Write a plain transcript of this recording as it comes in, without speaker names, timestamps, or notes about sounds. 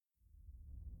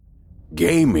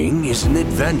Gaming is an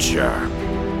adventure.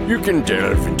 You can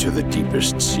delve into the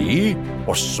deepest sea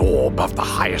or soar above the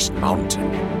highest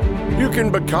mountain. You can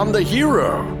become the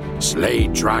hero, slay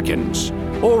dragons,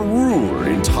 or rule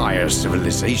entire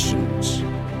civilizations.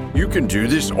 You can do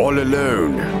this all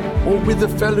alone or with the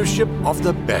fellowship of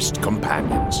the best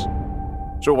companions.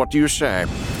 So what do you say?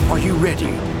 Are you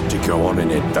ready to go on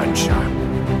an adventure?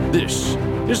 This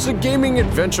is the Gaming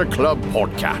Adventure Club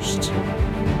podcast.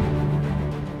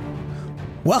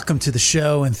 Welcome to the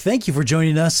show, and thank you for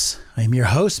joining us. I am your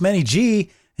host, Manny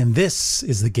G, and this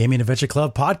is the Gaming Adventure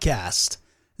Club podcast.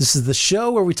 This is the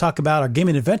show where we talk about our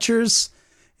gaming adventures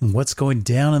and what's going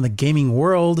down in the gaming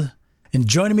world. And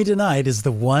joining me tonight is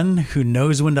the one who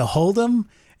knows when to hold 'em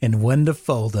and when to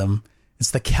fold 'em.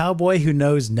 It's the cowboy who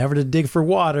knows never to dig for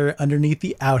water underneath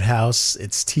the outhouse.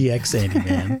 It's TX Andy,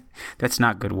 man. That's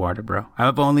not good water, bro.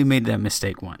 I've only made that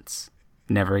mistake once.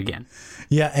 Never again.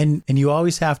 Yeah, and you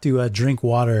always have to drink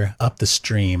water up the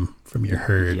stream from your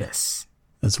herd. Yes.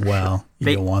 As well.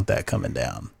 You don't want that coming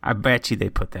down. I bet you they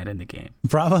put that in the game.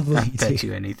 Probably. I bet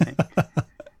you anything.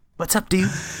 What's up, dude?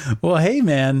 Well, hey,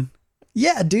 man.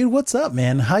 Yeah, dude, what's up,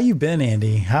 man? How you been,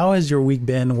 Andy? How has your week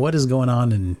been? What is going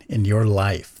on in your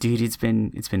life? Dude, it's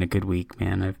been a good week,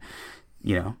 man.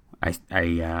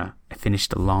 I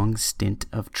finished a long stint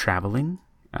of traveling.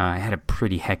 I had a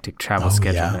pretty hectic travel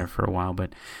schedule there for a while,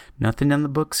 but nothing on the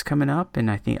books coming up,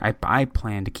 and I think I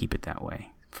plan to keep it that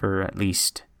way for at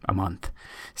least a month.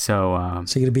 So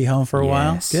you're gonna be home for a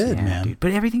while? Good, man. Dude.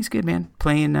 But everything's good, man.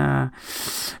 Playing,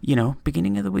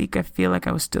 beginning of the week, I feel like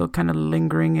I was still kind of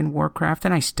lingering in Warcraft,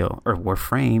 and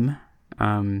Warframe.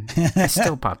 I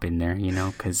still pop in there,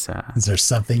 because... is there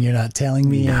something you're not telling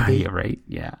me, Andy? Yeah, right,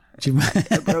 yeah. I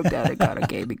broke down. I got a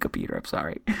gaming computer. I'm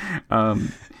sorry. So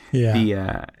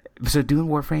doing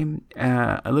Warframe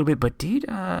a little bit, but dude,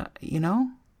 I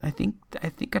think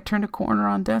I turned a corner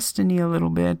on Destiny a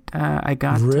little bit. I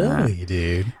got really,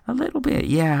 dude, a little bit.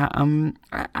 Yeah.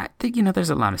 I think there's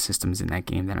a lot of systems in that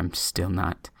game that I'm still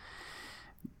not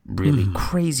really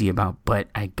crazy about, but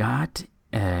I got.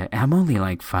 I'm only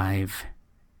like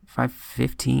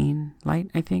 515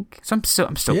 light, I think. So I'm still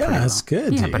pretty low. That's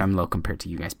good. Yeah, dude. but I'm low compared to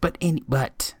you guys. But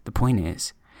the point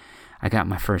is, I got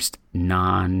my first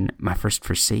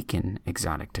Forsaken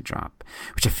exotic to drop,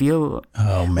 which I feel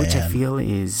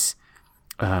is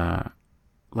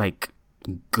like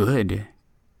good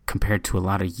compared to a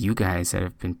lot of you guys that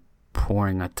have been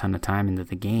pouring a ton of time into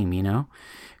the game,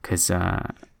 because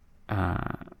I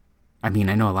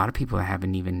know a lot of people that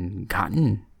haven't even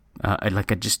gotten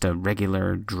just a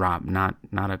regular drop, not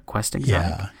a quest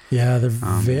exotic. Yeah, they're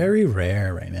very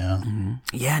rare right now. Mm-hmm.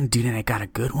 Yeah, and dude, I got a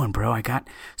good one, bro.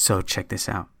 So check this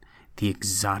out. The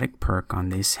exotic perk on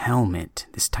this helmet,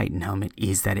 this Titan helmet,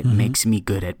 is that it makes me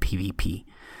good at PvP.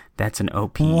 That's an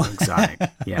OP exotic.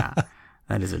 Yeah,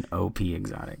 that is an OP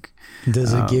exotic.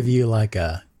 Does it give you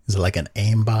is it like an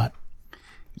aimbot?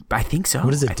 I think so.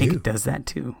 What does it do? I think it does that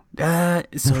too.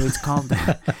 So it's called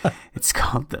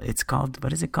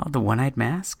what is it called? The One-Eyed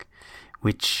Mask,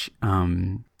 which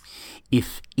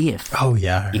if you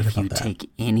take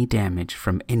any damage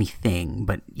from anything,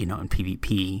 but in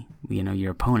PvP,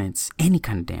 your opponents, any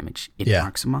kind of damage, it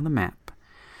marks them on the map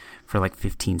for like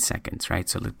 15 seconds, right?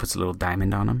 So it puts a little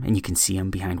diamond on them, and you can see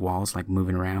them behind walls, like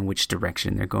moving around, which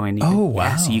direction they're going. Wow!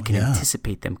 Yeah, so you can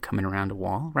anticipate them coming around a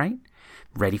wall, right?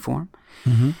 Ready for them.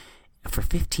 Mm-hmm. For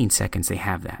 15 seconds, they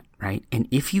have that, right? And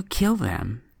if you kill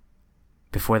them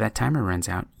before that timer runs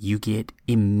out, you get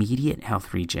immediate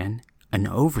health regen, an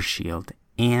overshield,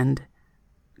 and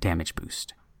damage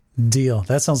boost. Deal.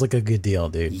 That sounds like a good deal,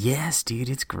 dude. Yes, dude.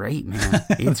 It's great, man.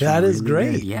 It's that really is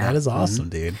great. Good. Yeah. That is awesome,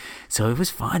 dude. So it was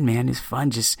fun, man. It's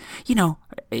fun. Just,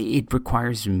 it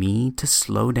requires me to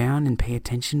slow down and pay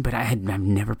attention, but I've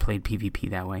never played PvP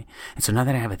that way. And so now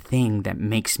that I have a thing that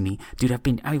makes me,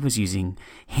 dude, I was using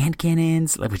hand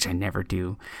cannons, which I never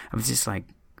do. I was just like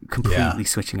completely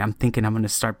switching. I'm thinking I'm going to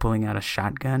start pulling out a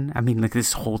shotgun.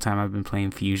 This whole time I've been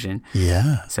playing Fusion.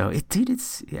 Yeah. So I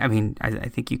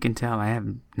think you can tell I have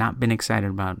not been excited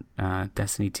about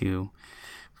Destiny 2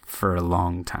 for a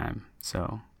long time.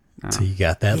 So you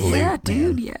got that loot, yeah,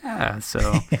 dude. man. Yeah.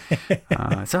 So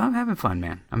I'm having fun,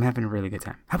 man. I'm having a really good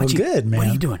time. How about you? Good, man. What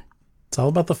are you doing? It's all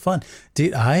about the fun.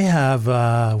 Dude, I have,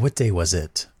 what day was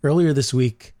it? Earlier this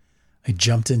week, I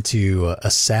jumped into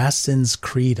Assassin's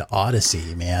Creed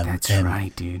Odyssey, man. That's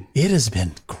right, dude. It has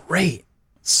been great.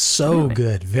 So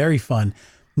good. Very fun.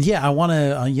 Yeah, I want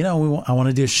to, I want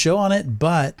to do a show on it,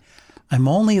 but I'm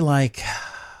only what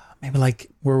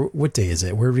day is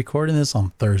it? We're recording this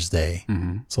on Thursday.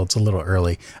 So it's a little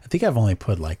early. I think I've only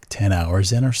put 10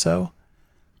 hours in or so.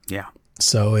 Yeah.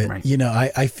 So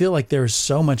I feel like there's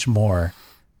so much more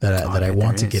that I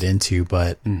want to get into,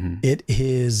 but it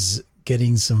is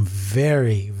getting some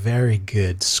very, very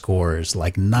good scores,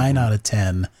 like 9 out of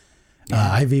 10.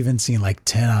 Yeah. I've even seen like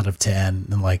 10 out of 10,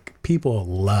 and like people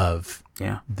love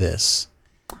this.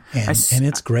 And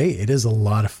it's great. It is a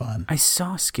lot of fun. I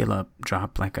saw Skill Up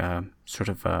drop like a sort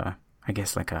of I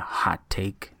guess like a hot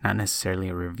take, not necessarily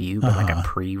a review, but like a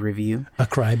pre-review. A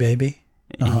crybaby.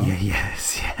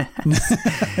 Yes.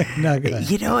 No, good.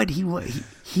 You know what? He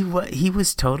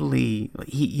was totally,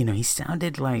 he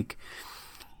sounded like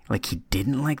he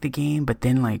didn't like the game, but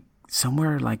then like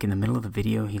somewhere like in the middle of the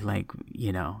video, he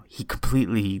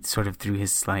completely sort of threw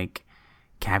his like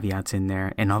caveats in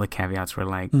there, and all the caveats were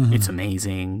like, it's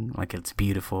amazing, like it's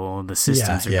beautiful, the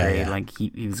systems are great. Like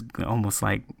he was almost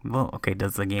like, well, okay,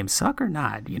 does the game suck or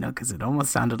not? Because it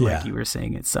almost sounded like you were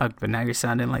saying it sucked, but now you're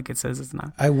sounding like it says it's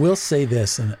not. I will say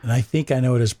this, and I think I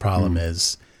know what his problem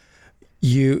is.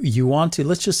 You want to,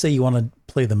 let's just say you want to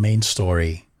play the main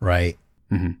story, right?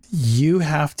 You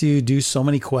have to do so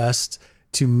many quests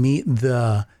to meet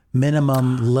the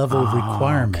minimum level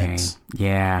requirements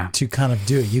to kind of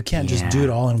do it. You can't just do it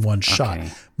all in one shot.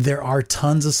 There are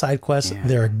tons of side quests.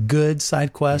 There are good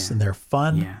side quests and they're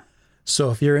fun.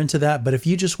 So if you're into that, but if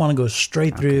you just want to go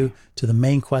straight through to the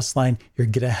main quest line, you're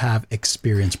going to have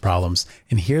experience problems.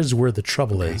 And here's where the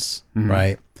trouble is,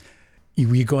 right?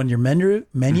 You go in your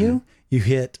menu, you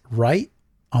hit right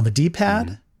on the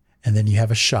D-pad, and then you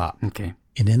have a shop. Okay.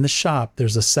 And in the shop,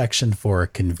 there's a section for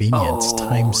convenience,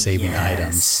 time-saving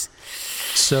items.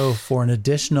 So for an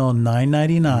additional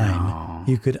 $9.99,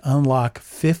 you could unlock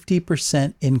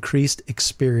 50% increased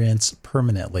experience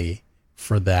permanently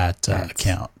for that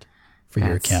account, for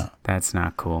your account. That's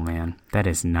not cool, man. That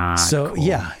is not cool.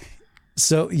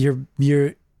 So you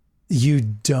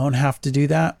don't have to do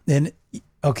that. And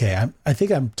okay, I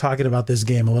think I'm talking about this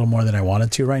game a little more than I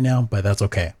wanted to right now, but that's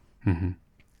okay.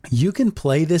 You can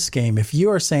play this game if you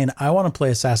are saying, I want to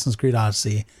play Assassin's Creed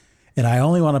Odyssey and I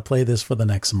only want to play this for the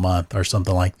next month or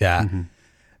something like that.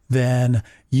 Then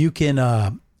you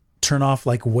can turn off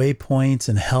like waypoints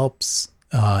and helps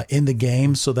in the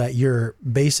game so that you're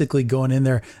basically going in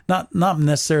there, not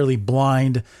necessarily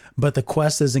blind, but the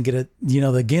quest isn't going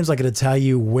to, the game's not going to tell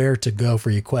you where to go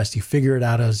for your quest. You figure it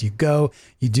out as you go.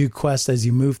 You do quests as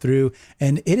you move through.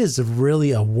 And it is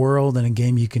really a world and a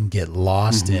game you can get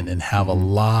lost in and have a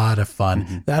lot of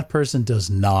fun. That person does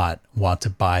not want to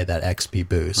buy that XP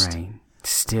boost. Right.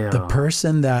 Still. The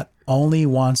person that only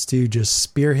wants to just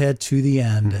spearhead to the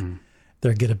end,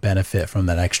 they're going to benefit from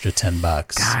that extra $10.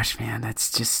 Gosh, man,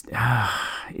 that's just,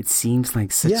 it seems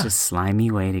like such a slimy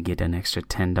way to get an extra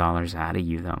 $10 out of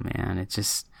you though, man. It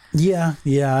just. Yeah,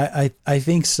 I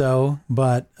think so.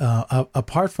 But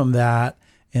apart from that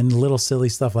and little silly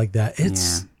stuff like that, it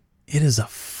is a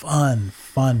fun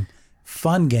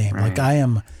game. Right.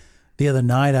 Like the other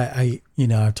night, I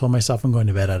told myself I'm going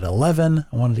to bed at 11.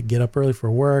 I wanted to get up early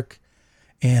for work.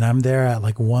 And I'm there at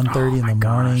like 1:30 in the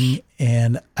morning,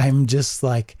 and I'm just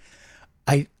like,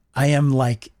 I am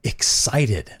like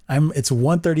excited. It's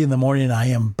 1:30 in the morning, and I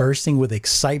am bursting with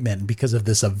excitement because of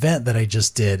this event that I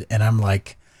just did, and I'm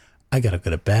like, I gotta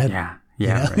go to bed. Right.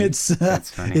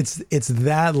 That's funny. It's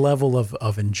that level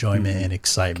of enjoyment and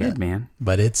excitement. Good, man.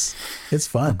 But it's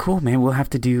fun. Well, cool, man. We'll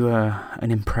have to do a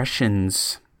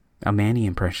Manny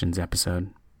impressions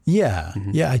episode. Yeah,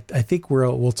 I think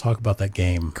we'll talk about that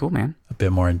game. Cool, man. A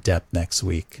bit more in depth next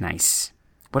week. Nice.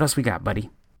 What else we got,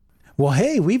 buddy? Well,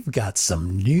 hey, we've got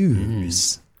some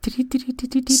news.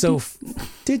 So,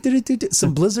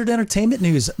 some Blizzard Entertainment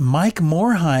news. Mike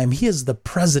Morhaime, he is the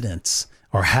president,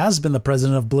 or has been the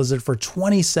president of Blizzard for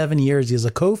 27 years. He is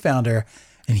a co-founder,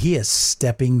 and he is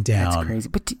stepping down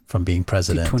from being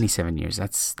president. 27 years.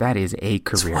 That is a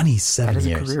career. 27 years.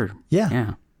 That is a career.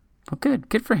 Yeah. Well,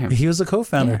 good for him. He was a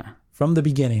co-founder from the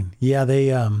beginning. Yeah,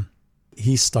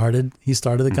 he started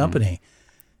the company,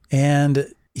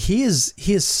 and he is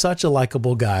such a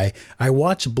likable guy. I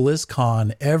watch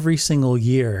BlizzCon every single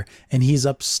year, and he's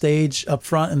up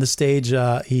front in the stage.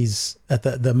 He's at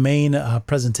the main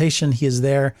presentation. He is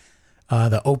there,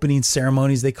 the opening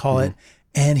ceremonies they call it,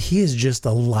 and he is just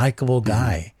a likable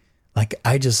guy. Like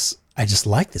I just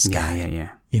like this guy.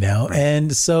 Yeah. Right.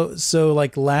 And so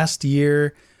like last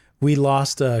year, we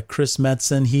lost Chris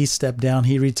Metzen. He stepped down.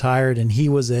 He retired, and he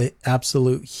was an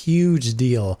absolute huge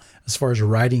deal as far as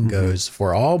writing goes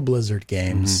for all Blizzard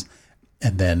games.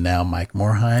 And then now Mike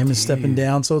Morhaime is stepping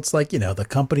down. So it's like, the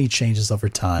company changes over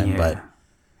time. But,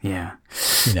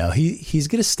 he's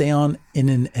going to stay on in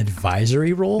an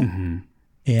advisory role.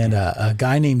 And a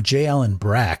guy named J. Allen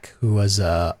Brack, who was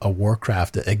a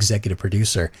Warcraft executive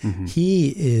producer,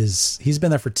 he's been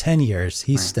there for 10 years.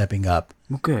 He's stepping up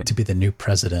to be the new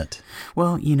president.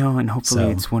 Well, and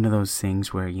hopefully it's one of those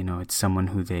things where, it's someone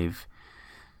who they've,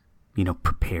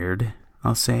 prepared,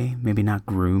 I'll say. Maybe not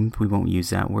groomed. We won't use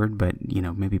that word, but,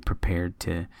 maybe prepared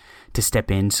to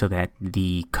step in so that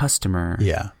the customer,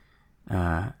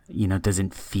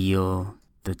 doesn't feel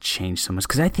the change so much.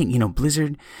 Because I think,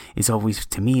 Blizzard is always,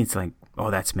 to me, it's like,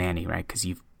 oh, that's Manny, right? Because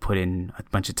you've put in a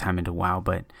bunch of time into WoW.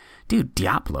 But, dude,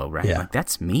 Diablo, right? Yeah. Like,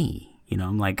 that's me.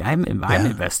 I'm like, I'm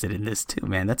invested in this too,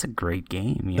 man. That's a great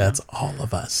game. That's all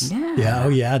of us. Yeah. Oh,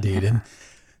 yeah, dude. And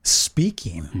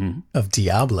speaking of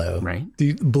Diablo, right?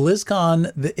 Dude,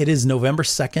 BlizzCon, it is November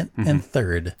 2nd and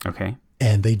 3rd. Okay.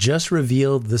 And they just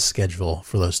revealed the schedule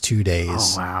for those 2 days.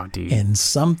 Oh, wow, dude. And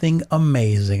something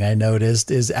amazing I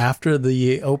noticed is after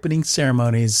the opening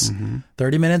ceremonies,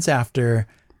 30 minutes after,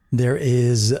 there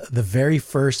is the very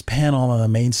first panel on the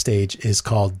main stage is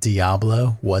called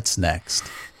Diablo What's Next.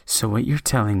 So what you're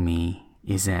telling me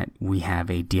is that we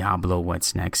have a Diablo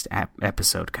What's Next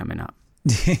episode coming up.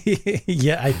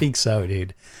 Yeah, I think so,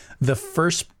 dude. The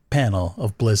first panel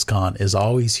of BlizzCon is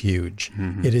always huge.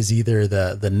 It is either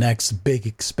the next big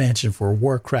expansion for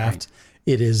Warcraft.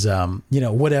 Right. It is,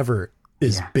 whatever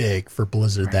is big for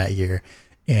Blizzard that year.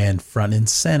 And front and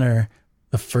center,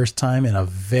 the first time in a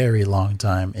very long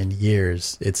time in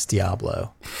years, it's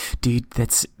Diablo. Dude,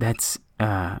 that's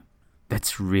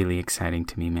really exciting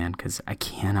to me, man, because I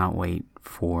cannot wait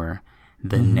for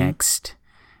the next,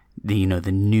 the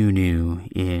new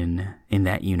in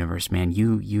that universe, man.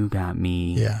 You got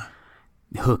me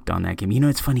hooked on that game.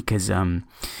 It's funny because on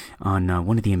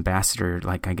one of the ambassador,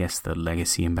 like I guess the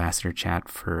legacy ambassador chat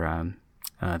for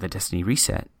the Destiny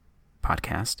Reset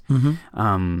podcast,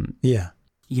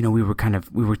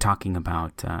 we were talking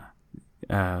about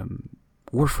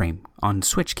Warframe on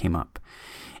Switch came up.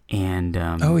 And,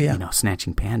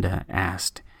 Snatching Panda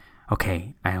asked,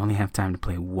 okay, I only have time to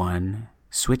play one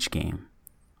Switch game.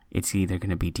 It's either going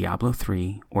to be Diablo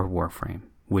 3 or Warframe.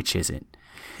 Which is it?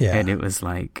 Yeah. And it was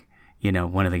like,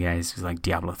 one of the guys was like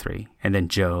Diablo 3. And then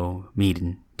Joe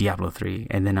Meaden, Diablo 3.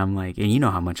 And then I'm like, and you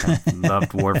know how much I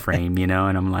loved Warframe,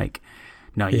 and I'm like,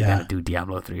 no, you got to do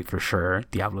Diablo 3 for sure.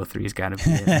 Diablo 3's got to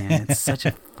be it, man. It's such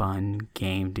a fun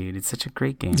game, dude. It's such a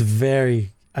great game.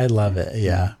 I love it,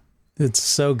 yeah. It's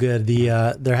so good.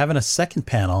 They're having a second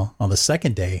panel on the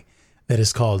second day that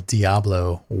is called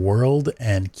Diablo World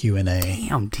and Q&A.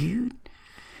 Damn, dude.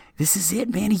 This is it,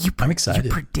 man. I'm excited.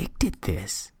 You predicted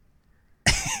this.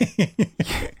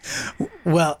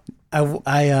 Well,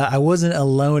 I wasn't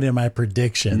alone in my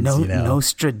predictions.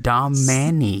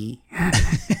 Nostradamani.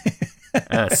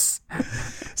 Us.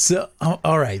 So,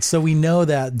 all right. So we know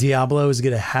that Diablo is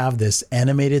going to have this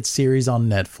animated series on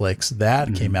Netflix.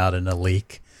 That came out in a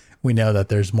leak. We know that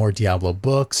there's more Diablo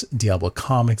books, Diablo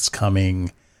comics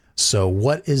coming. So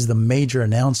what is the major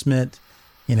announcement?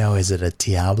 Is it a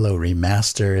Diablo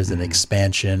remaster? Is it an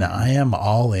expansion? I am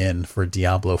all in for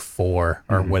Diablo 4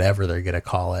 or whatever they're going to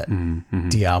call it.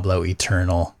 Diablo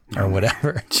Eternal or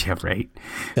whatever. Yeah, right.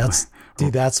 That's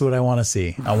what I want to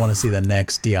see. I want to see the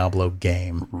next Diablo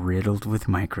game. Riddled with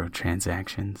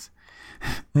microtransactions.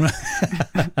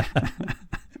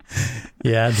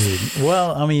 Yeah, dude.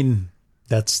 Well, I mean,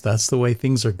 that's the way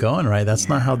things are going, right? That's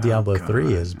not how Diablo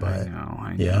 3 is, but I know.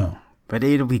 Yeah. But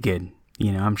it'll be good.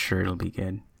 I'm sure it'll be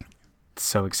good. It's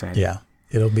so exciting. Yeah.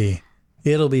 It'll be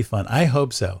fun. I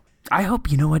hope so. I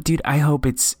hope, you know what, dude? I hope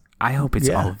it's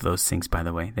all of those things, by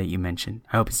the way, that you mentioned.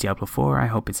 I hope it's Diablo 4. I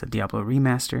hope it's a Diablo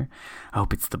remaster. I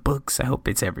hope it's the books. I hope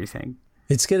it's everything.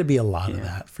 It's going to be a lot of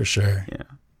that for sure. Yeah.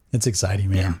 It's exciting,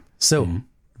 man. Yeah. So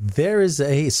there is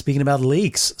speaking about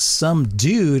leaks, some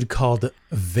dude called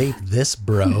Vape This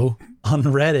Bro on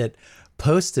Reddit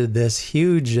posted this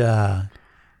huge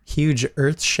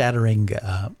earth-shattering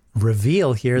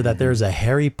reveal here that there's a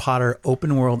Harry Potter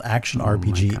open world action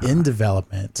RPG in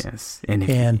development. Yes.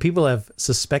 And people have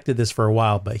suspected this for a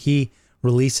while, but he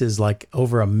releases like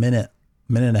over a minute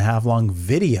and a half long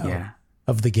video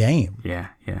of the game. Yeah.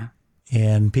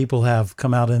 And people have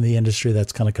come out in the industry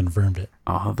that's kind of confirmed it.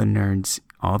 All the nerds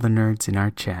in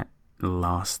our chat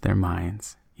lost their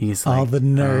minds. He's like, all the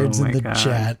nerds in the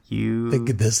chat. Look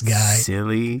at this guy.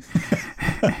 Silly.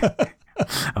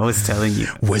 I was telling you.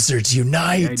 Wizards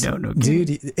Unite. I don't know.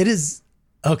 Dude, it is.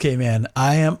 Okay, man.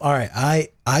 I am. All right.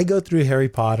 I go through Harry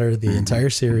Potter, the entire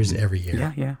series every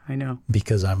year. Yeah, I know.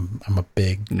 Because I'm a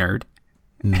big nerd.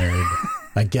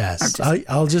 I guess.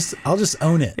 I'll just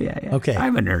own it. Yeah. Okay.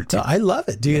 I'm a nerd too. No, I love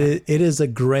it, dude. Yeah. It is a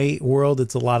great world.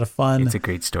 It's a lot of fun. It's a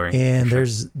great story. And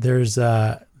there's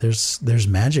there's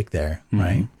magic there,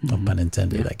 right? No pun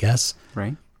intended, I guess.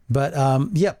 Right. But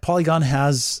yeah, Polygon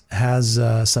has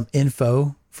some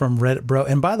info from Reddit Bro.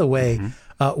 And by the way,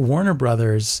 Warner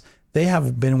Brothers, they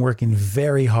have been working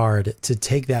very hard to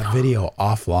take that video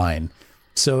offline.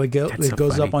 So it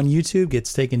goes up on YouTube,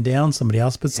 gets taken down. Somebody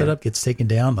else puts it up, gets taken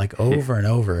down, like over and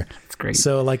over. It's great.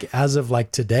 So like as of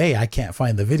like today, I can't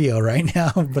find the video right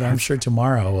now, but I'm sure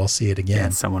tomorrow we'll see it again. Yeah,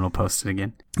 someone will post it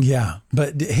again. Yeah,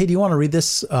 but hey, do you want to read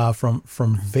this from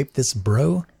Vape This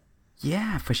Bro?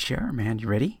 Yeah, for sure, man. You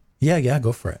ready? Yeah,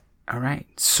 go for it. All right.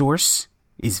 Source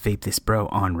is Vape This Bro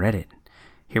on Reddit.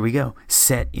 Here we go.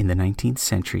 Set in the 19th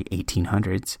century,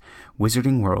 1800s,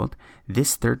 Wizarding World,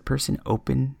 this third-person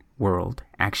open world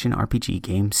action RPG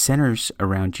game centers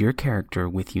around your character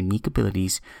with unique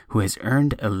abilities who has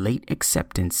earned a late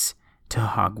acceptance to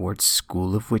Hogwarts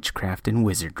School of Witchcraft and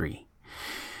Wizardry.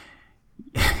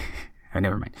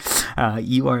 Never mind.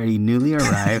 You are a newly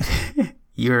arrived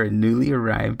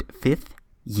fifth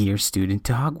year student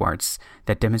to Hogwarts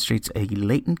that demonstrates a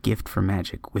latent gift for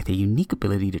magic with a unique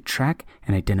ability to track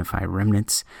and identify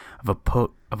remnants of a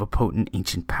potent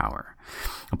ancient power.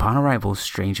 Upon arrival,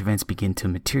 strange events begin to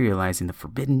materialize in the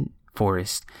Forbidden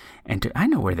Forest, and I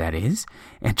know where that is,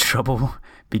 and trouble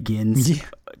begins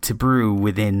to brew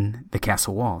within the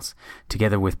castle walls.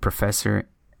 Together with Professor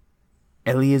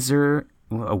Eleazar,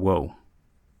 whoa,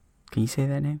 can you say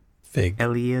that name? Fig.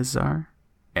 Eleazar?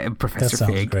 Professor That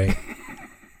sounds Fig. great.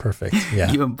 Perfect.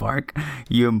 Yeah. You embark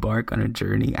on a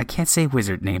journey. I can't say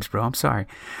wizard names, bro. I'm sorry.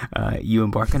 You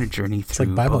embark on a journey through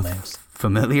like Bible both names.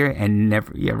 familiar and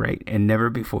never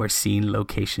before seen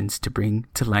locations to bring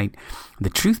to light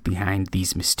the truth behind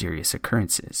these mysterious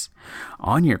occurrences.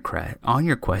 On your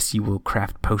quest, you will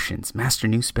craft potions, master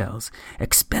new spells,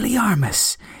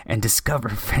 Expelliarmus, and discover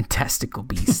fantastical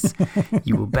beasts.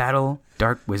 You will battle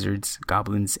dark wizards,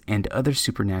 goblins, and other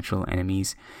supernatural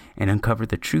enemies, and uncover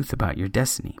the truth about your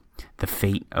destiny. The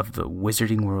fate of the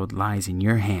wizarding world lies in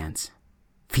your hands.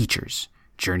 Features: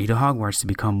 journey to Hogwarts to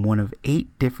become one of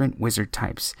 8 different wizard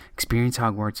types. Experience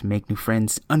Hogwarts, make new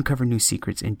friends, uncover new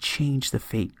secrets, and change the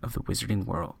fate of the wizarding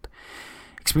world.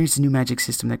 Experience a new magic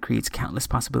system that creates countless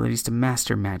possibilities to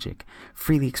master magic.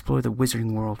 Freely explore the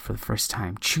wizarding world for the first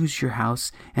time. Choose your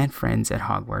house and friends at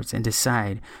Hogwarts and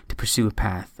decide to pursue a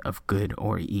path of good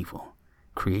or evil.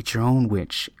 Create your own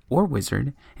witch or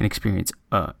wizard and experience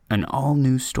an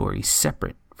all-new story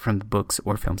separate from the books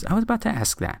or films. I was about to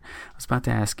ask that. I was about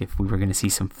to ask if we were going to see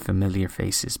some familiar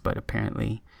faces, but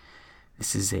apparently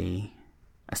this is a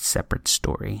separate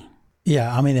story.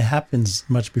 Yeah, I mean, it happens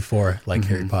much before, like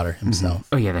Harry Potter himself.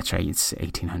 Oh yeah, that's right. It's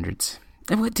 1800s.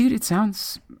 And what, dude? It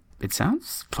sounds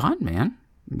fun, man.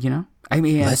 You know, I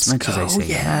mean, as much as I say,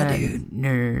 dude,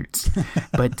 nerds.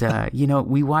 But you know,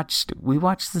 we watched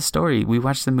the story. We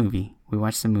watched the movie. We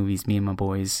watched the movies. Me and my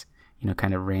boys, you know,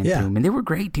 kind of ran through them, and they were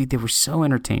great, dude. They were so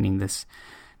entertaining. This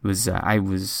was,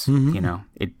 you know,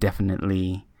 it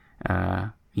definitely,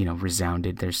 you know,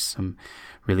 resounded. There's some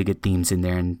really good themes in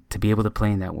there, and to be able to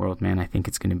play in that world, man, I think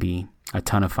it's going to be a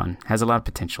ton of fun. Has a lot of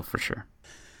potential for sure.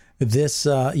 This,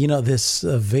 you know, this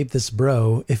Vape This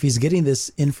Bro, if he's getting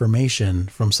this information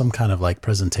from some kind of like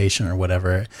presentation or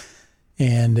whatever,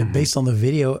 and based on the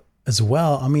video as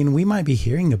well, I mean, we might be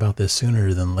hearing about this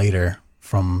sooner than later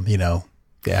from, you know,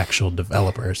 the actual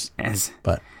developers.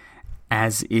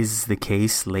 As is the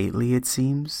case lately, it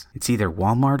seems. It's either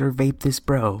Walmart or Vape This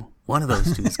Bro. One of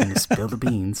those two is going to spill the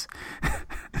beans.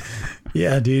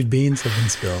 Yeah, dude, beans have been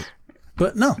spilled.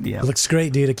 But no, it looks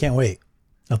great, dude. I can't wait.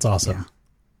 That's awesome. Yeah.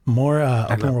 More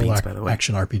open world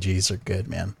action RPGs are good,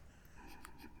 man.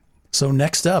 So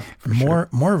next up, more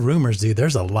rumors, dude.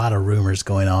 There's a lot of rumors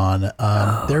going on.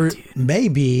 There may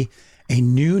be a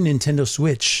new Nintendo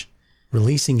Switch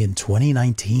releasing in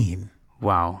 2019.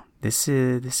 Wow, this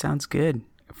sounds good.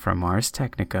 From Ars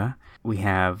Technica, we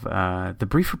have the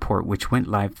brief report, which went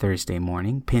live Thursday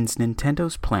morning, pins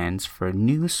Nintendo's plans for a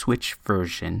new Switch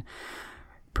version,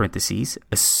 parentheses,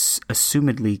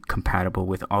 assumedly compatible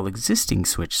with all existing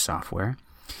Switch software,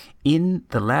 in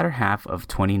the latter half of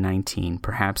 2019,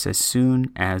 perhaps as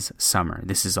soon as summer.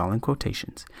 This is all in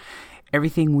quotations.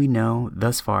 Everything we know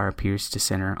thus far appears to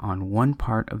center on one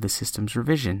part of the system's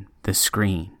revision, the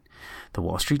screen. The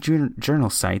Wall Street Journal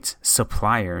cites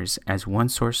suppliers as one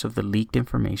source of the leaked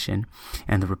information,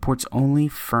 and the report's only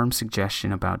firm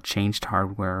suggestion about changed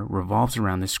hardware revolves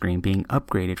around the screen being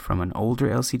upgraded from an older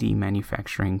LCD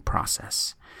manufacturing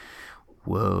process.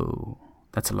 Whoa,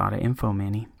 that's a lot of info,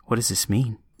 Manny. What does this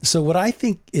mean? So what I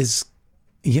think is,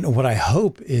 you know, what I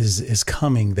hope is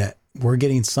coming, that we're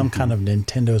getting some kind of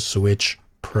Nintendo Switch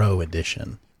Pro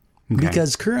edition. Okay.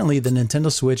 Because currently the Nintendo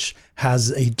Switch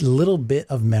has a little bit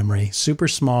of memory, super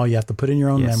small. You have to put in your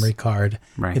own memory card.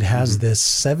 Right. It has this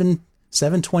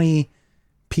 720p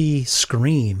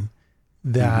screen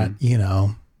that, you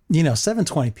know,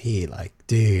 720p, like,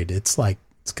 dude, it's like,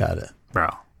 it's got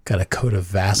a coat of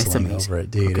Vaseline over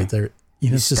it, dude. Okay.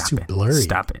 It's just too blurry.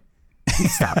 Stop it.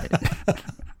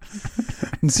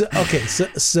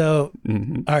 So,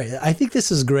 all right. I think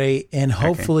this is great, and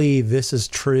hopefully this is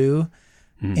true.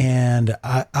 And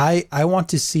I want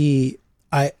to see.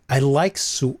 I like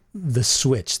the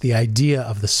Switch, the idea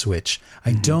of the Switch.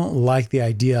 I don't like the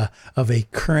idea of a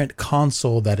current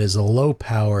console that is a low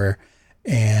power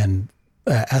and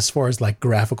as far as like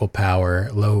graphical power,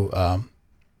 low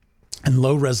and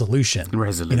low resolution.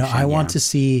 You know, I want to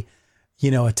see,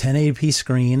 you know, a 1080p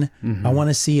screen. I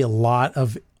want to see a lot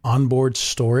of onboard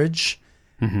storage.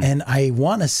 And I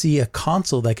want to see a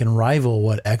console that can rival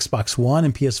what Xbox One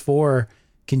and PS4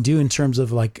 can do in terms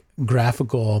of like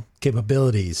graphical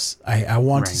capabilities. I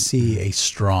want to see a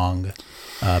strong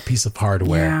piece of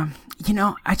hardware. Yeah, you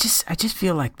know, I just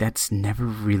feel like that's never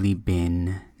really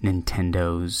been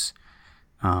Nintendo's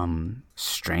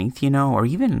strength, you know, or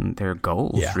even their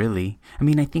goals, really. I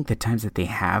mean, I think the times that they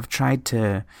have tried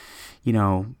to, you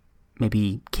know,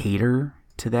 maybe cater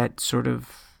to that sort of,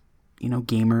 you know,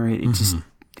 gamer, it just,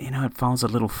 you know, it falls a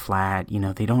little flat. You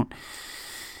know, they don't.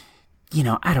 You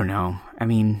know, I don't know. I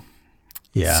mean,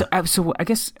 so I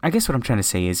guess what I'm trying to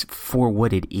say is, for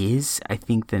what it is, I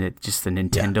think that the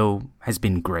Nintendo has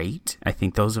been great. I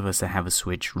think those of us that have a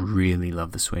Switch really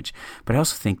love the Switch. But I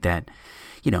also think that,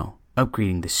 you know,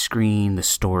 upgrading the screen, the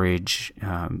storage,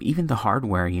 even the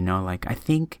hardware, you know, like I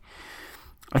think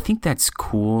that's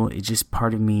cool. It just,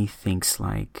 part of me thinks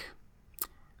like,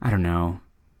 I don't know.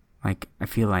 Like, I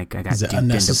feel like I got duped. Is it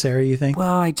unnecessary, you think?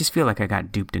 Well, I just feel like I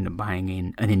got duped into buying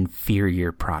an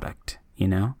inferior product, you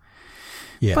know?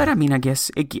 Yeah. But, I mean, I guess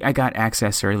I got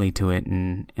access early to it,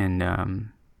 and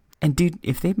dude,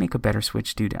 if they make a better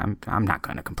Switch, dude, I'm not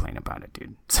going to complain about it,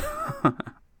 dude.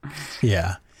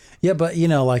 Yeah. Yeah, but, you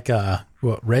know, like,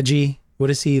 Reggie, what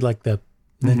is he, like the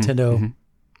Nintendo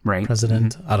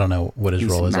president? I don't know what his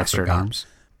role is. Master at Arms.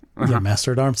 Yeah,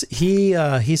 Master at Arms. He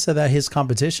said that his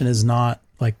competition is not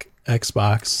like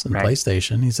Xbox and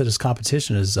PlayStation. He said his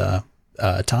competition is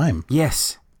time.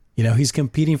 Yes. You know, he's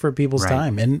competing for people's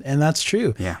time, and that's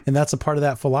true. Yeah. And that's a part of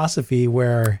that philosophy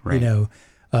where you know,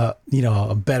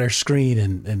 a better screen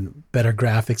and better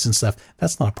graphics and stuff.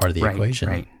 That's not part of the equation.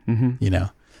 Right. You know,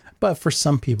 but for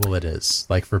some people it is.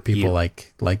 Like for people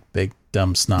like big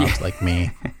dumb snobs like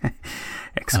me.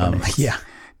 Yeah.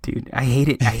 Dude, I hate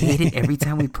it. I hate it every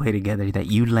time we play together that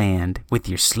you land with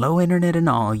your slow internet and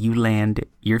all. You land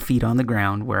your feet on the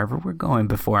ground wherever we're going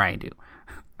before I do.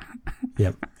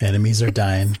 Yep. Enemies are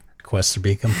dying. Quests are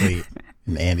being complete.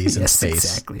 And Andy's in space.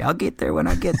 Exactly. I'll get there when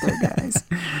I get there, guys.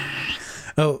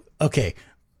 Oh, okay.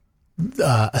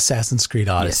 Assassin's Creed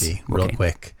Odyssey, real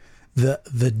quick.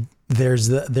 There's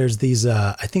these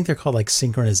I think they're called like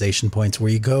synchronization points,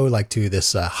 where you go like to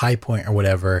this high point or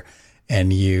whatever,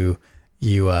 and you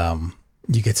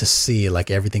get to see like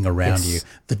everything around you.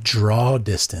 The draw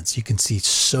distance, you can see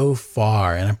so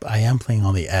far, and I am playing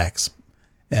on the X.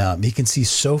 You can see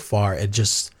so far. It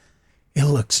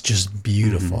looks just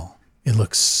beautiful. It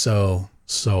looks so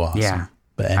awesome. Yeah.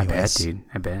 But anyways,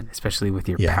 I bet, especially with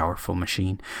your powerful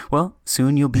machine. Well,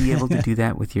 soon you'll be able to do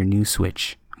that with your new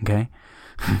Switch. Okay.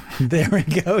 There we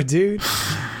go, dude.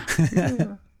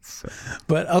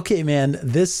 But okay, man,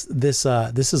 this is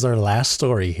our last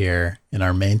story here in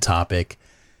our main topic.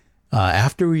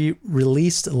 After we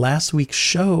released last week's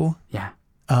show,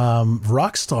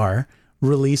 Rockstar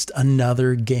released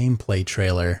another gameplay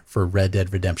trailer for Red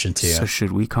Dead Redemption 2. So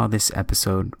should we call this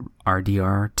episode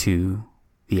RDR2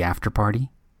 the after party?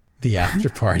 The after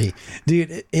party.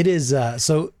 Dude, it is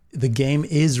so the game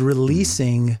is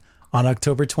releasing on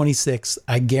October 26th.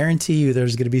 I guarantee you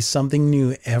there's going to be something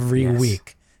new every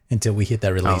week until we hit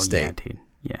that release date. Yeah, dude.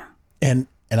 Yeah. And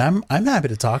I'm happy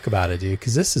to talk about it, dude,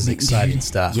 because this is exciting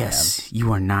stuff. Yes, man.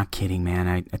 You are not kidding, man.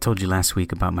 I told you last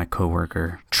week about my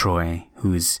coworker, Troy,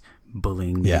 who's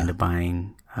bullying me into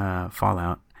buying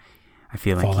Fallout. I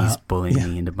feel like he's bullying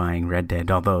me into buying Red Dead,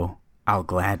 although I'll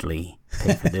gladly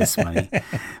pay for this money.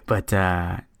 But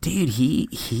dude,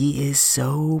 he is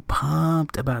so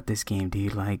pumped about this game,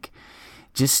 dude. Like,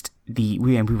 just we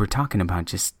were talking about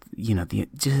just, you know,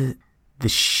 the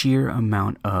sheer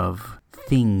amount of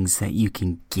things that you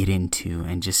can get into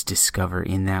and just discover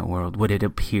in that world, what it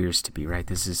appears to be, right?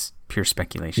 This is pure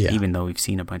speculation, even though we've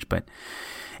seen a bunch.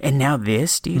 And now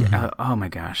this, dude, oh my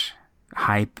gosh,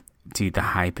 hype, dude, the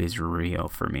hype is real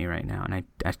for me right now. And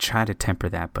I try to temper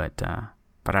that, but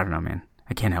But I don't know, man.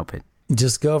 I can't help it.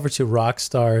 Just go over to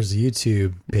Rockstar's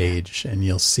YouTube page and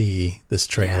you'll see this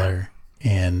trailer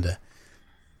and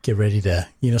get ready to,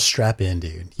 strap in,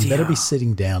 dude. You better be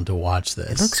sitting down to watch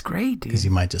this. It looks great, dude. Because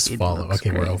you might just follow. Okay,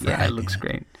 great. we're overhyping. Yeah, it looks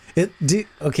great.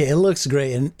 It looks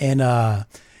great. And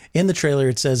in the trailer,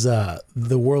 it says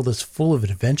the world is full of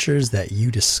adventures that you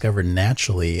discover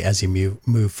naturally as you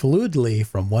move fluidly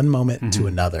from one moment to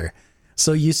another.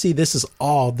 So you see,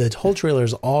 the whole trailer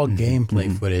is all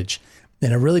gameplay footage.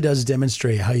 And it really does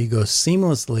demonstrate how you go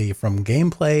seamlessly from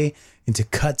gameplay into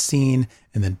cutscene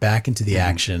and then back into the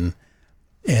action.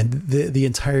 And the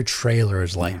entire trailer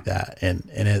is like that. And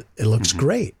it looks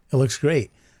great. It looks great.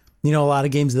 A lot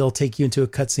of games, they'll take you into a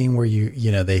cutscene where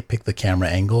they pick the camera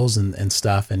angles and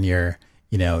stuff. And you're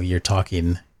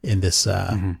talking in this,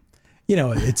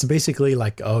 it's basically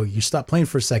like, oh, you stop playing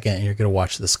for a second and you're going to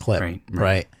watch this clip.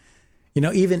 Right.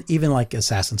 Even like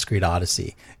Assassin's Creed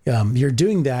Odyssey, you're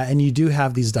doing that and you do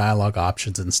have these dialogue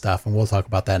options and stuff. And we'll talk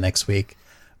about that next week.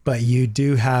 But you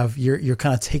do have, you're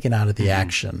kind of taken out of the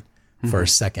action for a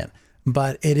second.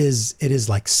 But it is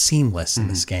like seamless in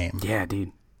this game. Yeah,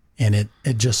 dude. And it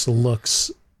just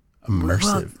looks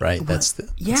immersive, right? That's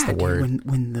the word. Dude,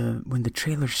 when the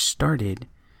trailer started,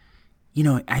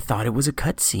 I thought it was a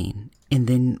cutscene. And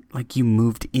then like you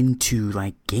moved into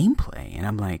like gameplay. And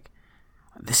I'm like,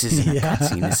 this isn't a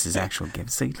cutscene. This is actual game.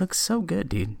 So it looks so good,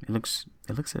 dude. It looks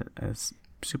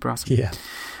super awesome. Yeah.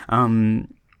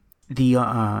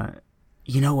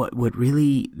 What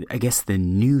really, I guess the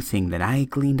new thing that I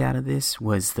gleaned out of this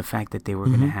was the fact that they were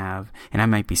going to have, and I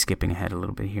might be skipping ahead a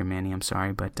little bit here, Manny. I'm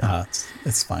sorry, but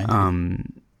it's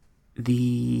fine.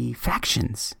 The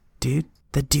factions, dude.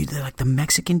 The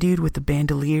Mexican dude with the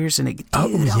bandoliers, and I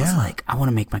was like, I want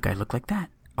to make my guy look like that.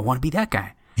 I want to be that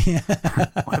guy. Yeah.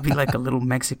 I want to be like a little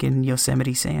Mexican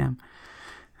Yosemite Sam.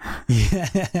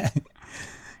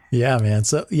 Yeah, man.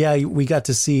 So, we got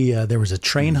to see there was a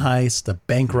train heist, a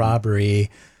bank robbery,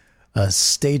 a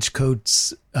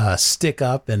stagecoach stick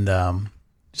up, and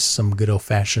just some good old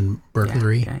fashioned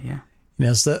burglary.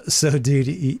 Yeah. So,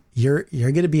 dude, you're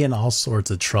going to be in all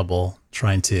sorts of trouble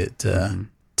trying to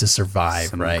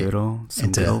survive, right? Good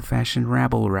old fashioned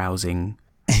rabble rousing.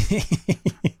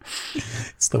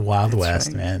 It's the Wild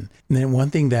West, man. And then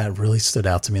one thing that really stood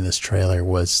out to me in this trailer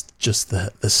was just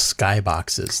the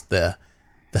skyboxes, the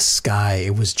sky.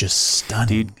 It was just stunning.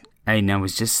 Dude, I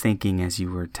was just thinking as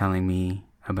you were telling me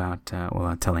about,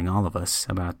 telling all of us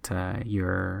about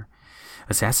your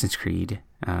Assassin's Creed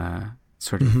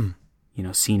sort of,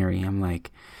 scenery. I'm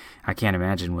like, I can't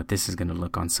imagine what this is going to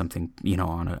look on something,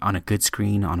 on a good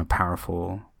screen, on a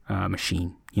powerful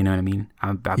machine. You know what I mean?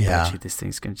 I bet you this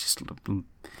thing's going to just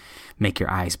make your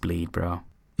eyes bleed, bro.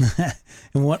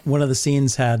 And one of the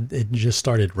scenes it just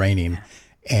started raining.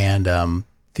 And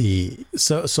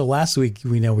so last week,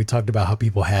 we talked about how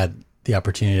people had the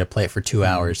opportunity to play it for 2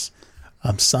 hours.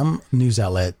 Some news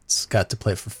outlets got to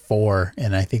play it for 4.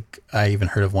 And I think I even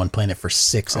heard of one playing it for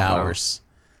 6 hours. Wow.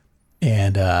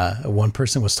 And one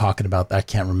person was talking about that. I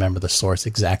can't remember the source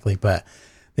exactly, but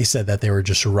they said that they were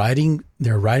just riding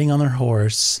on their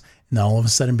horse, and then all of a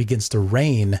sudden begins to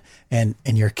rain, and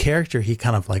your character, he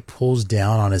kind of like pulls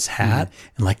down on his hat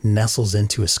and like nestles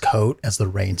into his coat as the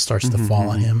rain starts to fall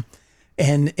on him.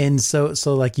 And so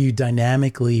like you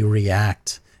dynamically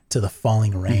react to the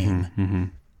falling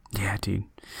rain. Yeah, dude.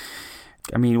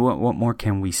 I mean, what more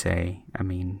can we say? I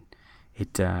mean,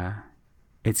 it's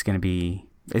going to be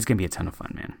a ton of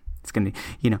fun, man. It's going to,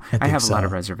 I have a lot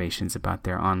of reservations about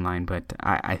their online, but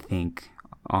I think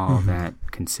all that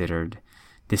considered,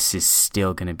 this is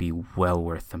still going to be well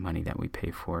worth the money that we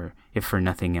pay for, if for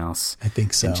nothing else. I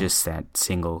think so. Than just that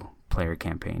single player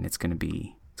campaign. It's going to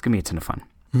be a ton of fun.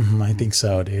 I think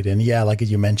so, dude. And like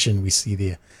you mentioned, we see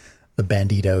the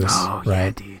banditos,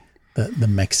 right? Yeah, dude. The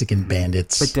Mexican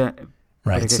bandits. But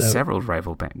there's several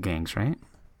rival gangs, right?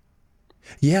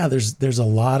 Yeah, there's a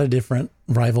lot of different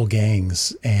rival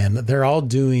gangs, and they're all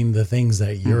doing the things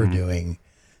that you're doing.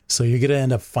 So you're gonna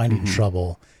end up finding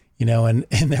trouble, And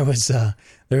there's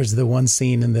the one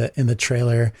scene in the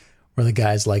trailer where the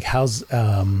guy's like, "How's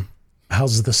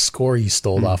the score you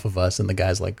stole off of us?" And the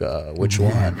guy's like, "Which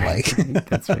one?" Like,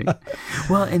 that's right.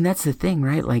 Well, and that's the thing,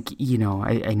 right? Like,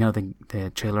 I know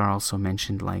the trailer also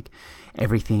mentioned like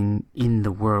everything in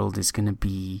the world is gonna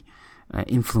be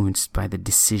influenced by the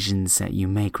decisions that you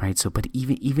make, right? So, but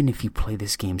even if you play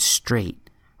this game straight,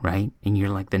 right, and you're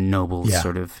like the noble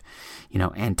sort of,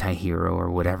 anti-hero or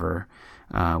whatever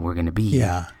we're going to be,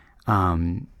 I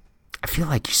feel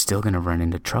like you're still going to run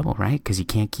into trouble, right? Because you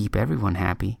can't keep everyone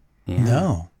happy.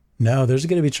 Yeah. No, there's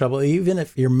going to be trouble, even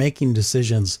if you're making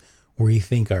decisions where you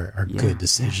think are good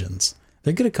decisions.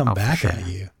 they're going to come back at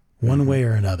you one way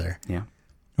or another. Yeah.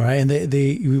 Right. And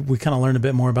we kind of learned a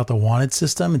bit more about the wanted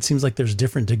system. It seems like there's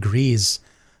different degrees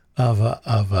of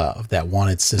that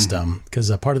wanted system, because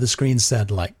a part of the screen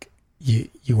said like you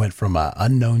went from a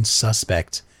unknown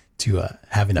suspect to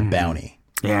having a bounty.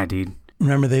 Yeah, dude.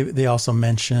 Remember, they also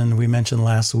we mentioned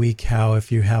last week how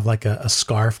if you have like a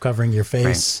scarf covering your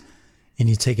face and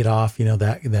you take it off, you know,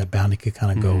 that bounty could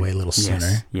kind of go away a little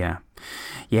sooner. Yes.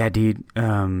 Yeah, dude.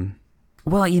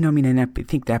 Well, you know, I mean, and I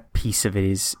think that piece of it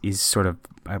is sort of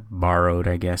borrowed,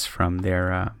 I guess, from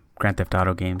their Grand Theft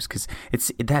Auto games, because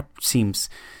that seems,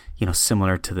 you know,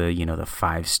 similar to the, you know, the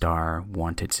 5-star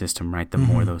wanted system, right? The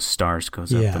more those stars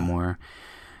goes up, the more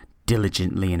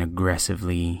diligently and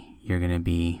aggressively you're going to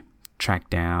be tracked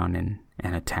down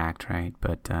and attacked, right?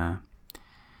 But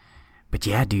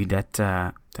yeah, dude,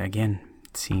 that again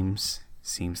seems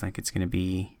like it's going to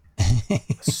be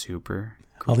super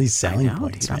cool. All these selling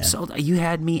points, dude, man. I'm sold. You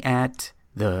had me at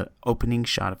the opening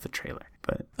shot of the trailer.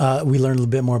 But we learned a little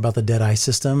bit more about the Deadeye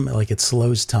system. Like, it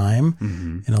slows time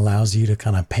and allows you to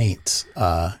kind of paint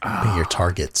your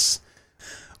targets.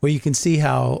 Well, you can see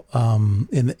how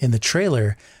in the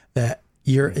trailer that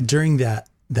you're during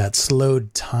that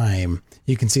slowed time,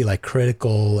 you can see like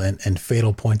critical and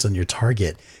fatal points on your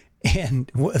target.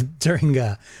 And during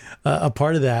a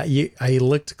part of that, I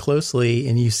looked closely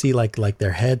and you see like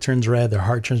their head turns red, their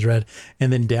heart turns red,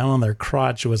 and then down on their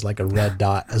crotch was like a red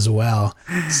dot as well.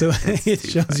 So it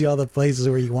shows you all the places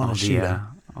where you want to shoot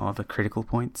them. All the critical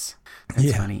points.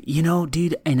 That's funny. You know,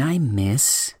 dude, and I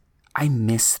miss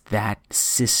that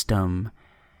system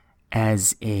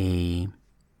as a,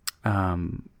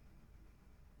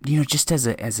 you know, just as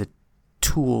a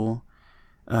tool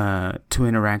to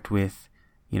interact with,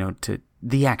 you know, to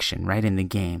the action, right, in the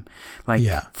game. Like,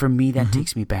 for me, that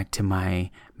takes me back to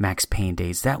my Max Payne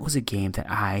days. That was a game that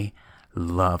I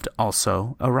loved.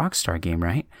 Also, a Rockstar game,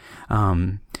 right?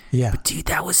 But, dude,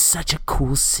 that was such a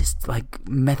cool,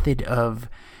 method of,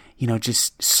 you know,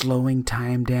 just slowing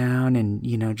time down and,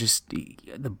 you know, just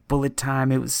the bullet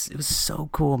time. It was so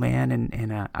cool, man.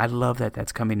 And I love that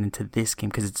that's coming into this game,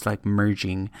 because it's like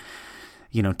merging,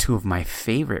 you know, two of my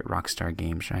favorite Rockstar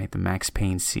games, right? The Max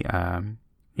Payne,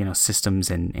 you know,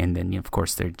 systems, and then, of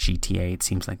course, their GTA. It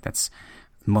seems like that's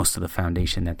most of the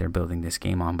foundation that they're building this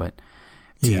game on. But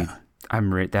dude,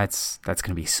 that's going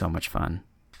to be so much fun.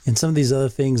 And some of these other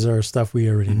things are stuff we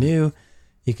already knew.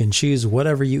 You can choose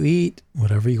whatever you eat,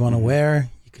 whatever you want to wear.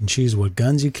 You can choose what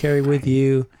guns you carry with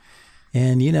you.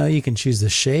 And, you know, you can choose to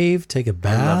shave, take a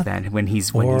bath. I love that when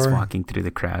he's walking through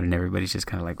the crowd and everybody's just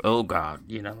kind of like, oh God,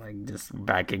 you know, like just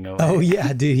backing away. Oh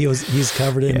yeah, dude, he's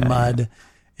covered in mud,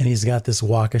 and he's got this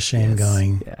walk of shame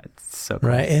going. Yeah, it's so cool.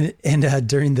 Right. And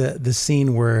during the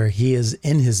scene where he is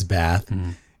in his bath,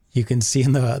 you can see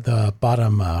in the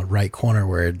bottom right corner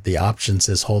where the option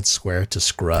says hold square to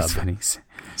scrub. That's funny.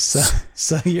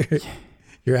 So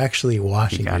you're actually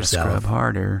washing yourself. You gotta scrub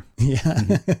harder.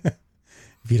 Yeah.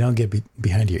 If you don't get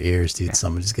behind your ears, dude,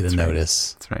 someone's going to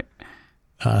notice. That's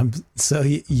right. So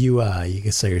you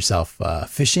can say yourself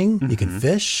fishing. You can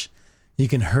fish. You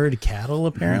can herd cattle,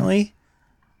 apparently.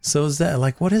 So is that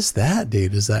like, what is that,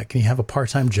 dude? Can you have a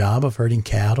part-time job of herding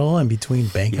cattle in between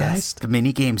bank heists? The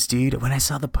mini games, dude. When I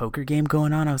saw the poker game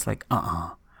going on, I was like,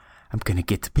 I'm going to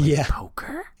get to play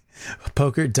poker.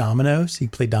 Poker, dominoes. You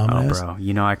play dominoes. Oh, bro.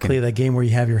 You know, I can play that game where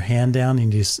you have your hand down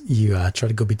and you try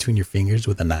to go between your fingers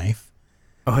with a knife.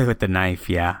 Oh, with the knife,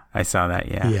 yeah. I saw that,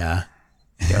 yeah. Yeah.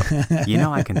 Yo, you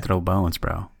know I can throw bones,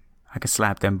 bro. I can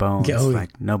slap them bones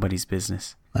like nobody's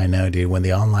business. I know, dude. When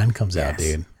the online comes out,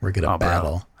 dude, we're going to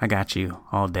battle. Bro, I got you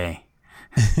all day.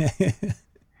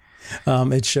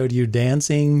 It showed you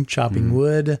dancing, chopping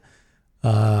wood,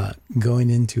 going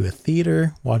into a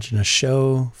theater, watching a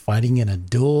show, fighting in a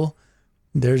duel.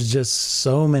 There's just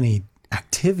so many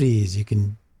activities you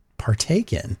can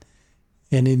partake in.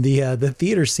 And in the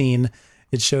theater scene,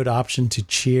 it showed option to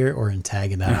cheer or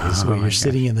antagonize, where you're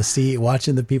sitting in the seat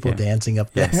watching the people dancing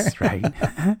up there. Yes, right.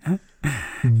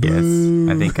 Yes,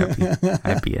 I think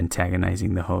I'd be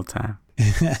antagonizing the whole time.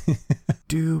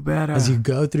 Do better. As you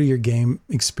go through your game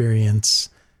experience,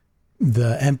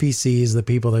 the NPCs, the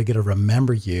people, they're going to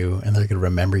remember you, and they're going to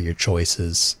remember your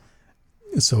choices.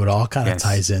 So it all kind of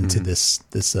ties into this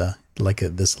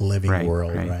living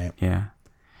world, right? Yeah.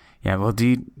 Yeah. Well,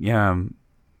 dude. Yeah,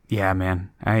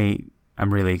 man.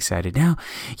 I'm really excited now.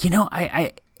 You know,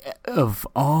 I of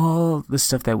all the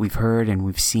stuff that we've heard and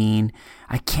we've seen,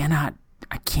 I can't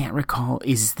recall.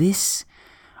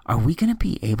 Are we going to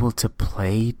be able to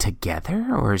play together,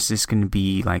 or is this going to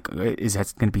be is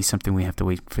that going to be something we have to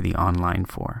wait for the online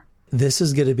for? This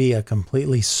is going to be a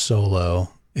completely solo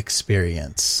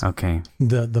experience. Okay.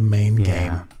 The main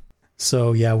game.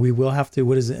 So yeah, we will have to.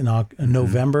 What is it in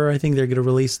November? I think they're going to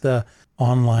release the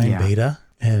online beta,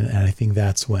 and I think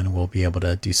that's when we'll be able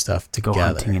to do stuff together. Go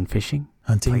hunting and fishing.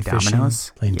 Hunting, play fishing,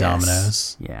 dominoes. playing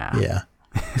dominoes. Yeah.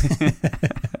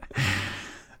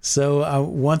 So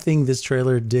one thing this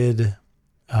trailer did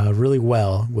really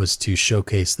well was to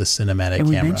showcase the cinematic and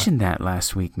we camera. mentioned that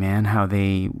last week, man, how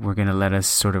they were going to let us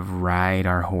sort of ride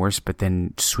our horse, but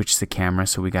then switch the camera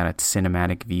so we got a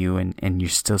cinematic view, and you're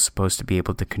still supposed to be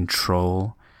able to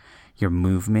control your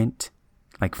movement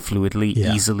like fluidly,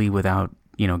 easily, without,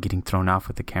 getting thrown off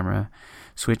with the camera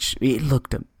switch. It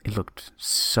looked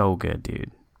so good,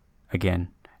 dude. Again,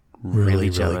 really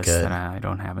jealous that I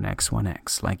don't have an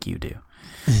X1X like you do.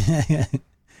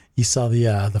 You saw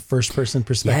the first person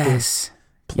perspective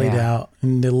played out,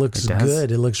 and it looks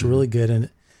good. It looks really good. And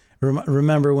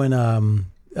remember when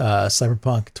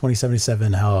Cyberpunk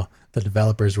 2077, how the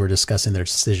developers were discussing their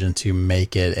decision to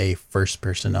make it a first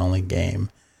person only game,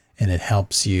 and it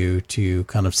helps you to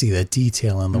kind of see the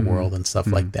detail in the world and stuff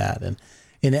like that.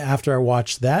 And after I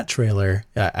watched that trailer,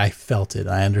 I felt it.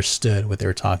 I understood what they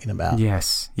were talking about.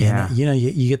 Yes. Yeah. And,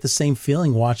 you get the same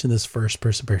feeling watching this first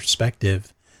person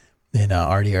perspective in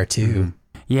RDR2.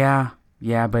 Yeah,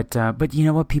 but you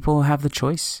know what? People have the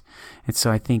choice, and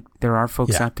so I think there are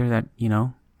folks out there that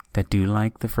that do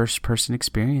like the first person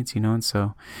experience, and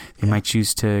so they might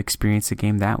choose to experience the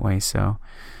game that way. So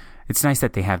it's nice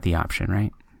that they have the option,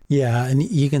 right? Yeah, and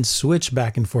you can switch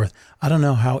back and forth. I don't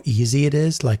know how easy it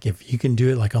is. Like if you can do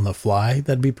it like on the fly,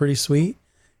 that'd be pretty sweet.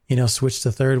 Switch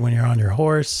to third when you're on your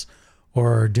horse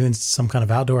or doing some kind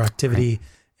of outdoor activity. Right.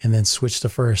 And then switch to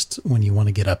first when you want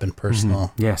to get up and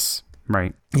personal. Yes,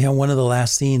 right. One of the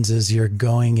last scenes is you're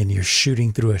going and you're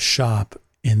shooting through a shop,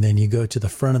 and then you go to the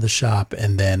front of the shop,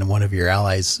 and then one of your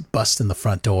allies busts in the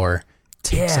front door,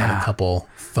 takes out a couple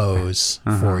foes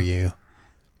for you.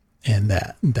 And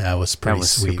that was pretty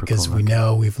sweet, because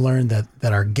we've learned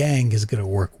that our gang is going to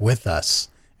work with us,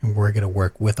 and we're going to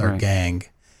work with our gang.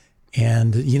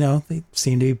 And, they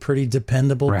seem to be pretty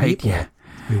dependable people to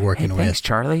be working with. Thanks,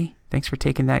 Charlie. Thanks for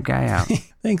taking that guy out.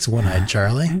 Thanks, One-Eyed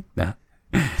Charlie.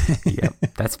 Yep,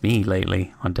 that's me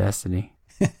lately on Destiny.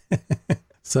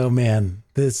 So, man,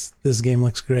 this game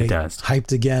looks great. It does.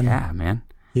 Hyped again. Yeah, man.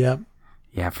 Yep.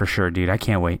 Yeah, for sure, dude. I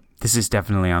can't wait. This is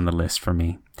definitely on the list for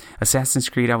me. Assassin's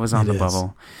Creed, I was on the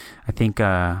bubble. I think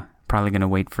probably going to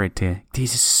wait for it to...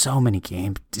 These are so many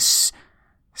games.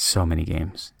 So many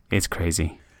games. It's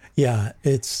crazy. Yeah,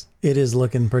 it is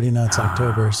looking pretty nuts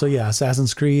October. So, yeah,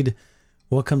 Assassin's Creed...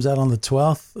 What comes out on the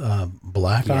 12th?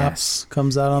 Black Ops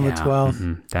comes out on the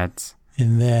 12th.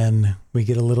 And then we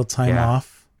get a little time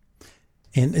off.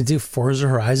 And dude, Forza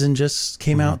Horizon just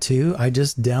came out too. I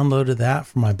just downloaded that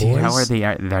for my boys. Dude, how are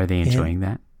they enjoying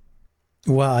that?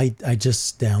 Well, I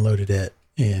just downloaded it,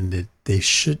 and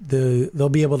they'll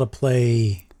be able to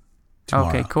play tomorrow.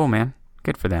 Okay, cool, man.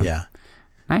 Good for them. Yeah.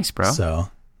 Nice, bro. So,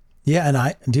 yeah, and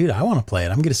I want to play it.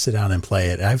 I'm going to sit down and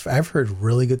play it. I've heard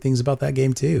really good things about that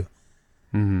game too.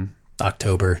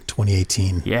 October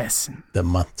 2018. Yes. The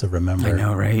month to remember. I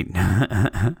know, right?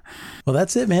 Well,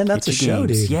 that's it, man. That's a show,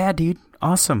 dude. Yeah, dude.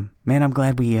 Awesome. Man, I'm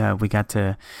glad we got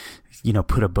to,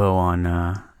 put a bow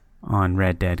on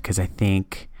Red Dead, because I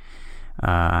think,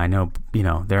 I know,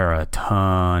 there are a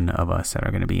ton of us that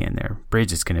are going to be in there.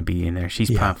 Bridge is going to be in there.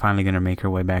 She's finally going to make her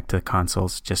way back to the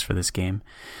consoles just for this game.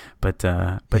 But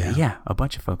yeah, a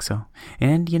bunch of folks. So,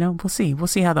 and we'll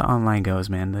see how the online goes,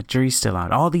 man. The jury's still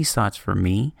out. All these thoughts for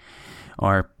me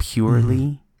are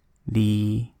purely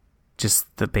the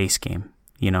base game.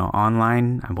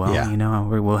 Online.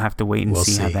 Well, we'll have to wait and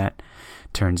see how that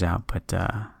turns out. But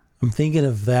I'm thinking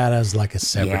of that as like a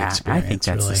separate experience. I think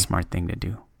that's a smart thing to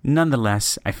do.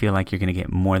 Nonetheless, I feel like you're going to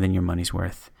get more than your money's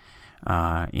worth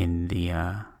in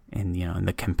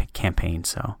the campaign.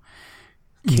 So.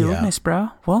 Coolness, bro.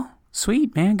 Well,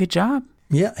 sweet, man. Good job.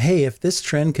 Yeah. Hey, if this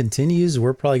trend continues,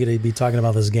 we're probably going to be talking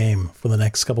about this game for the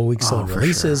next couple of weeks till it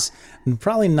releases. Sure. And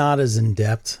probably not as in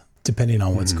depth, depending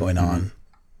on what's going on.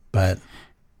 But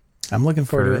I'm looking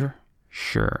forward to it.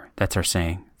 Sure. That's our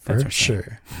saying. That's for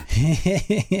sure.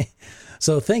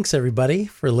 So thanks, everybody,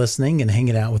 for listening and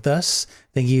hanging out with us.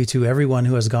 Thank you to everyone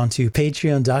who has gone to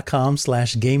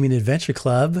patreon.com/Gaming Adventure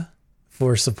Club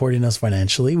for supporting us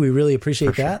financially. We really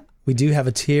appreciate that. We do have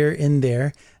a tier in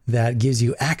there that gives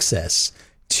you access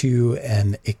to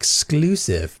an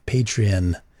exclusive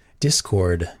Patreon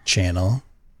Discord channel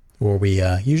where we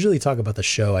usually talk about the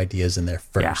show ideas in there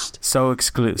first. Yeah, so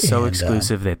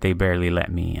exclusive that they barely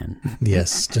let me in.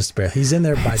 Yes, just barely. He's in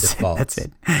there by default. That's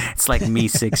it. It's like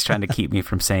Me6 trying to keep me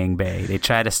from saying Bay. They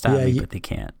try to stop me, but they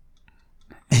can't.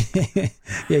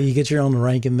 Yeah, you get your own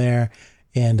rank in there,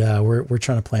 and we're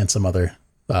trying to plan some other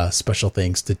special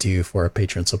things to do for our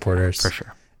patron supporters. For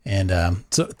sure. And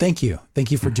so thank you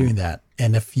for doing that.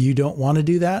 And if you don't want to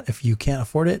do that, if you can't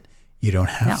afford it, you don't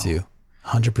have to.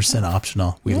 100%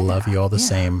 optional. We love you all the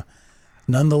same.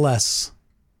 Nonetheless,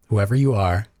 whoever you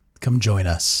are, come join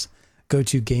us. Go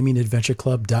to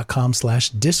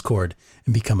gamingadventureclub.com/Discord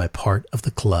and become a part of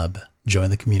the club. Join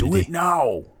the community.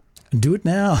 Do it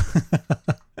now.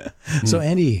 So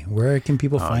Andy, where can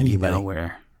people find you, buddy?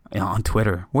 Where? On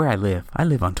Twitter, where I live. I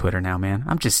live on Twitter now, man.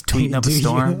 I'm just tweeting up a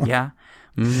storm. You? Yeah.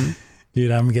 Mm-hmm.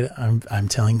 Dude, I'm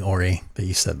telling Ori that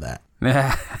you said that.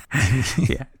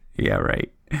 Yeah, right.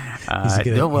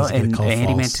 And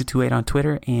Handyman228 on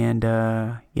Twitter, and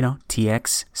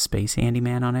TX space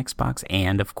Handyman on Xbox,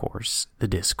 and of course the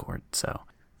Discord. So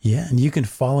yeah, and you can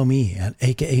follow me at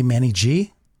AKA Manny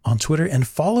G on Twitter, and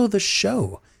follow the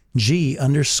show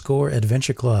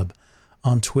G_Adventure Club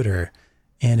on Twitter.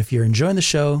 And if you're enjoying the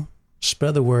show,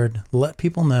 spread the word, let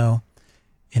people know.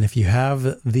 And if you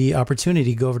have the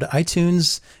opportunity, go over to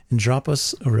iTunes and drop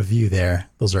us a review there.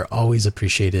 Those are always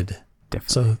appreciated.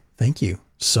 Definitely. So thank you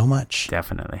so much.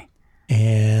 Definitely.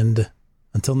 And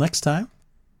until next time,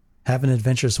 have an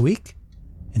adventurous week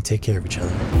and take care of each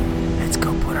other. Let's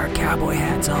go put our cowboy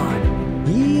hats on.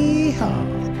 Yeehaw.